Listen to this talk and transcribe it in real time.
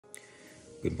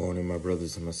Good morning, my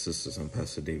brothers and my sisters. I'm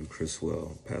Pastor David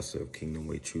Criswell, pastor of Kingdom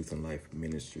Way Truth and Life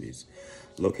Ministries,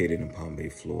 located in Palm Bay,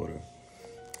 Florida.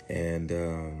 And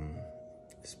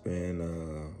it's been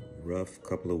a rough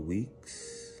couple of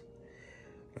weeks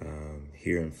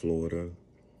here in Florida.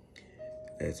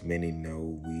 As many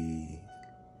know, we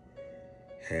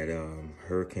had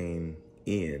Hurricane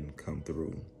Ian come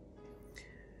through.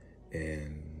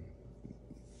 And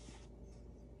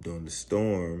during the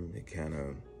storm, it kind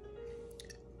of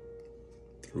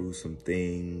threw some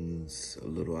things a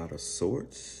little out of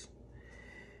sorts.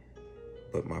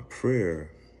 But my prayer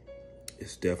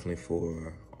is definitely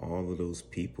for all of those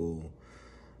people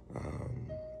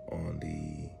on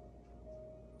the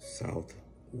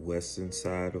southwestern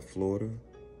side of Florida,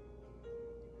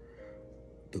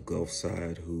 the Gulf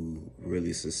side, who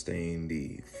really sustained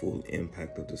the full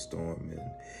impact of the storm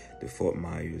in the Fort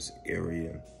Myers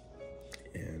area.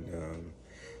 And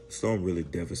the storm really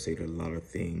devastated a lot of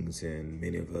things, and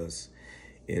many of us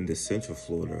in the Central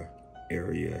Florida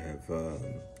area have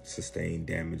sustained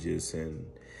damages and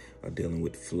are dealing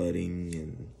with flooding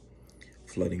and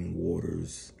flooding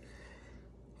waters.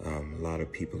 A lot of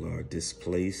people are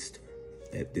displaced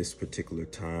at this particular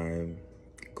time,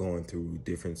 going through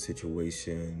different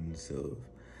situations of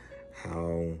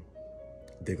how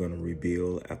they're going to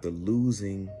rebuild after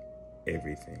losing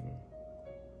everything.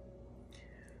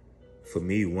 For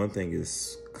me, one thing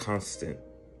is constant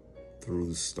through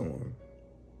the storm,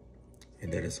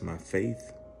 and that is my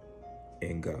faith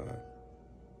in God.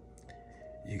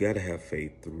 You got to have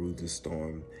faith through the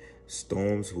storm.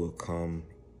 Storms will come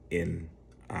in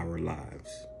our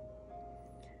lives.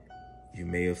 You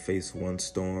may have faced one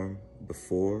storm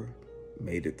before,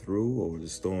 made it through, or the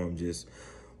storm just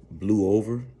blew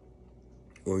over,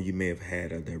 or you may have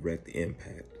had a direct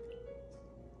impact.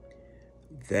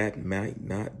 That might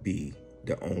not be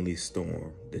the only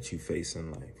storm that you face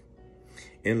in life.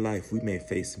 In life, we may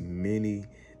face many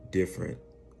different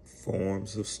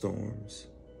forms of storms,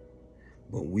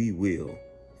 but we will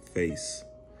face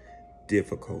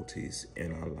difficulties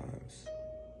in our lives.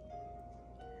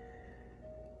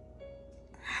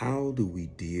 How do we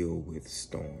deal with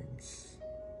storms?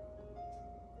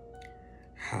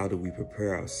 How do we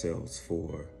prepare ourselves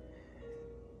for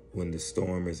when the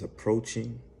storm is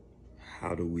approaching?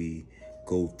 How do we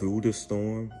go through the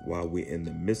storm while we're in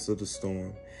the midst of the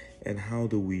storm? And how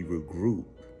do we regroup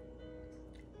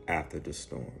after the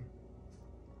storm?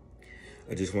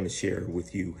 I just want to share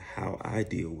with you how I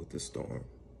deal with the storm.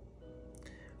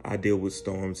 I deal with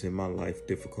storms in my life,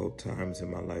 difficult times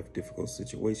in my life, difficult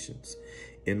situations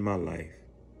in my life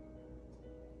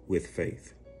with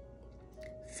faith.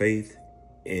 Faith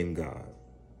in God.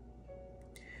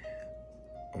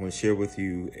 I want to share with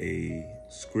you a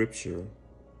scripture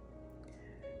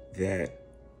that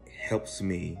helps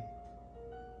me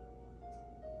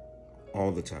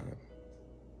all the time.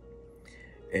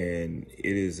 And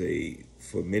it is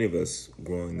for many of us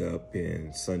growing up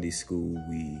in Sunday school,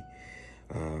 we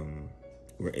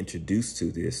were introduced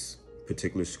to this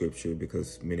particular scripture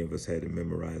because many of us had to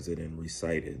memorize it and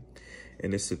recite it.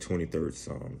 And it's the 23rd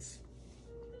Psalms.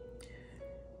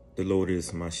 The Lord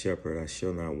is my shepherd, I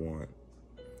shall not want.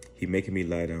 He maketh me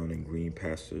lie down in green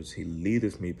pastures. He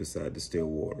leadeth me beside the still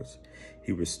waters.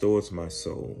 He restores my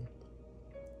soul.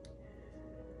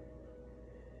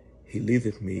 He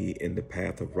leadeth me in the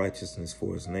path of righteousness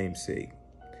for his name's sake.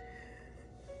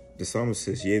 The psalmist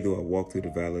says, yea, though I walk through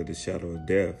the valley of the shadow of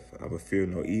death, I will fear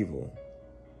no evil.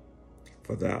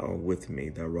 For thou art with me,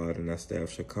 thy rod and thy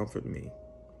staff shall comfort me.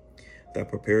 Thou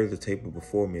preparest the table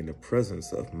before me in the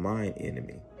presence of mine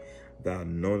enemy. Thou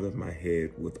anointest my head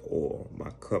with oil,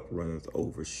 my cup runneth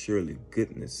over. Surely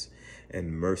goodness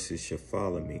and mercy shall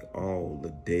follow me all the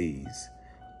days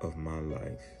of my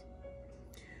life.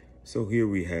 So here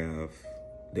we have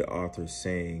the author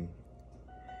saying,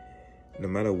 no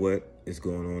matter what is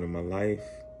going on in my life,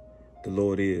 the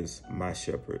Lord is my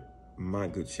shepherd, my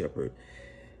good shepherd.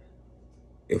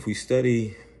 If we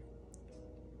study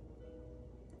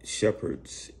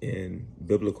shepherds in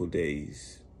biblical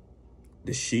days,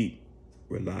 the sheep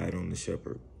relied on the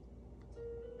shepherd.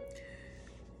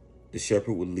 The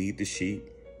shepherd would lead the sheep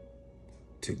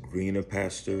to greener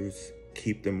pastures,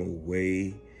 keep them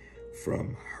away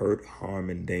from hurt, harm,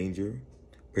 and danger,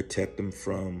 protect them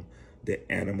from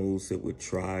the animals that would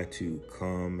try to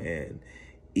come and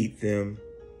eat them.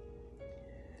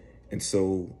 And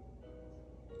so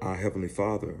our Heavenly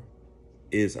Father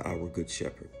is our good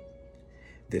shepherd,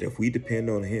 that if we depend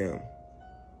on him,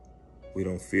 we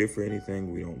don't fear for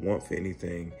anything. We don't want for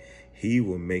anything. He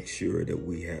will make sure that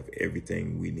we have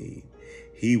everything we need.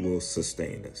 He will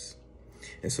sustain us.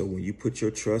 And so when you put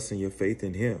your trust and your faith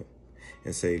in him,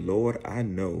 and say, Lord, I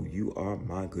know you are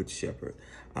my good shepherd.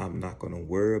 I'm not going to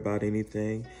worry about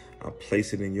anything. I'll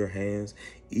place it in your hands.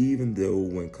 Even though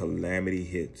when calamity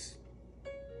hits,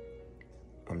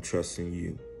 I'm trusting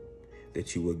you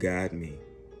that you will guide me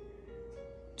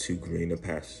to greener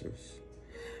pastures.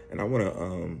 And I want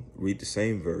to read the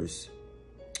same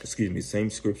same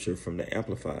scripture from the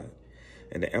Amplified.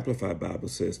 And the Amplified Bible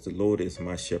says, the Lord is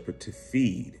my shepherd to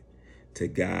feed, to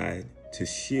guide, to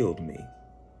shield me.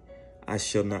 I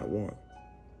shall not want.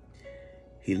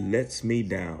 He lets me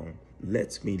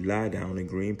lie down in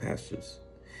green pastures.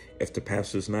 If the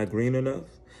pasture is not green enough,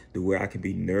 to where I can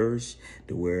be nourished,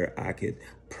 to where I could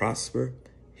prosper,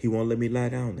 he won't let me lie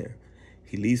down there.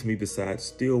 He leads me beside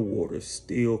still waters,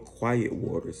 still quiet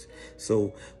waters.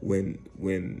 So when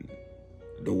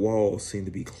the walls seem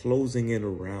to be closing in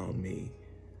around me,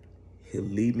 he'll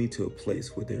lead me to a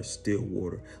place where there's still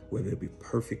water, where there'll be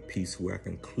perfect peace, where I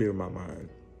can clear my mind.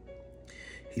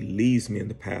 He leads me in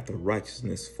the path of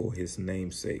righteousness for his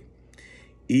name's sake.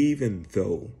 Even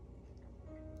though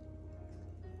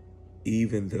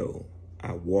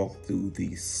I walk through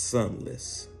the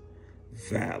sunless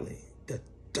valley, the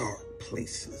dark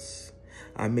places,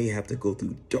 I may have to go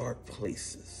through dark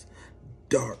places,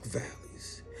 dark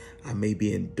valleys. I may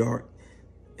be in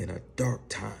a dark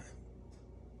time.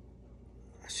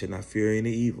 I should not fear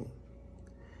any evil,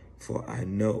 for I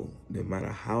know no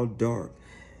matter how dark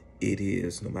it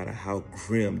is, no matter how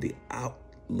grim the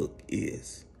outlook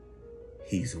is,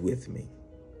 he's with me.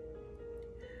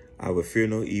 I will fear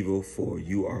no evil, for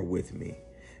you are with me.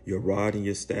 Your rod and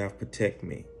your staff protect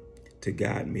me. To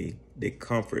guide me, they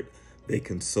comfort, they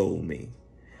console me.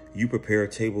 You prepare a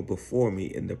table before me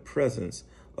in the presence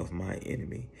of my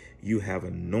enemy. You have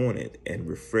anointed and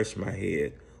refreshed my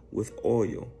head with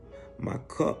oil. My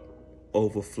cup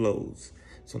overflows.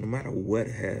 So no matter what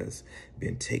has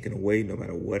been taken away, no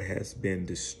matter what has been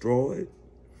destroyed,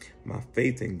 my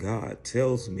faith in God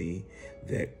tells me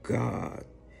that God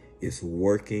is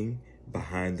working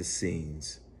behind the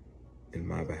scenes in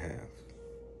my behalf.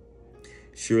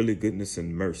 Surely goodness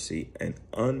and mercy and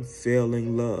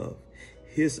unfailing love,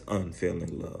 his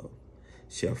unfailing love,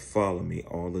 shall follow me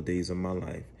all the days of my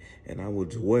life, and I will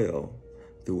dwell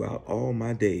throughout all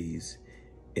my days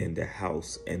in the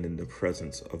house and in the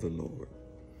presence of the Lord.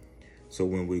 So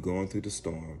when we're going through the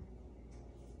storm,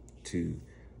 to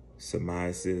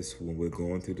surmise this, when we're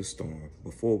going through the storm,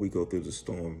 before we go through the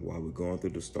storm, while we're going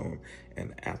through the storm,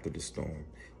 and after the storm,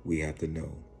 we have to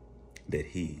know that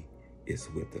he is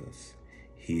with us.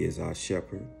 He is our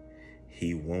shepherd.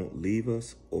 He won't leave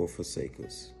us or forsake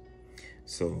us.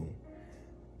 So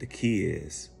the key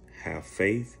is have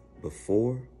faith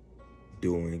before,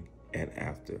 during, and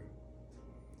after.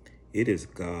 It is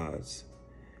God's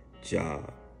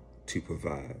job to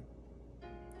provide.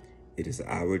 It is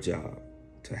our job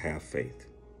to have faith.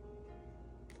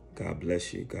 God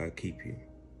bless you. God keep you.